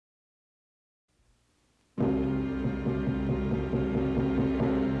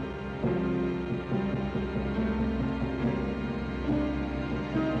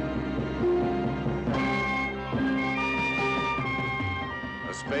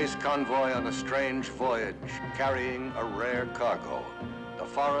space convoy on a strange voyage, carrying a rare cargo. The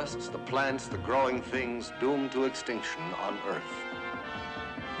forests, the plants, the growing things doomed to extinction on Earth.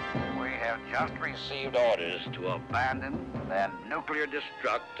 We have just received orders to abandon and nuclear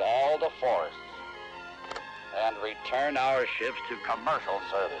destruct all the forests and return our ships to commercial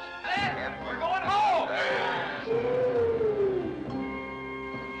service. We're going home!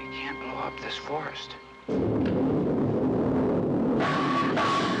 You can't blow up this forest.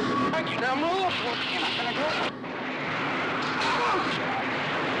 Now move! You're not gonna go.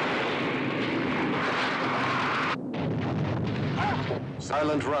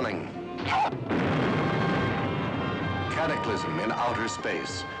 Silent running. Cataclysm in outer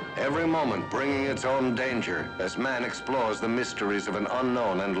space. Every moment bringing its own danger as man explores the mysteries of an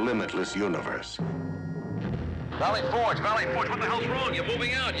unknown and limitless universe. Valley Forge, what the hell's wrong? You're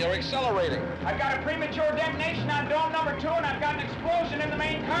moving out, you're accelerating. I've got a premature detonation on dome number 2, and I've got an explosion in the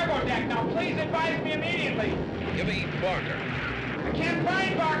main cargo deck. Now, please advise me immediately. Give me Barker. I can't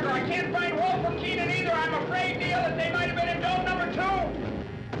find Barker. I can't find Wolf or Keenan either. I'm afraid, Neil, that they might have been in dome number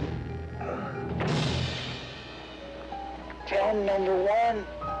 2. Dome number 1.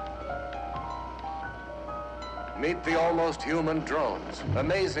 Meet the almost human drones,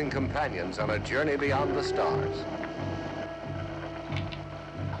 amazing companions on a journey beyond the stars.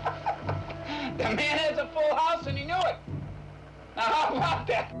 The man has a full house and he knew it. Now, how about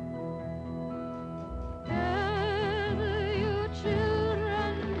that?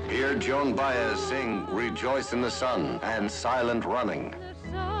 Hear Joan Baez sing Rejoice in the Sun and Silent Running.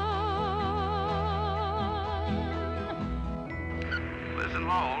 Listen,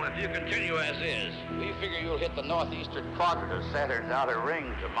 Lowell, if you continue as is, we figure you'll hit the northeastern quadrant of Saturn's outer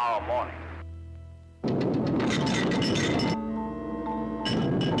ring tomorrow morning.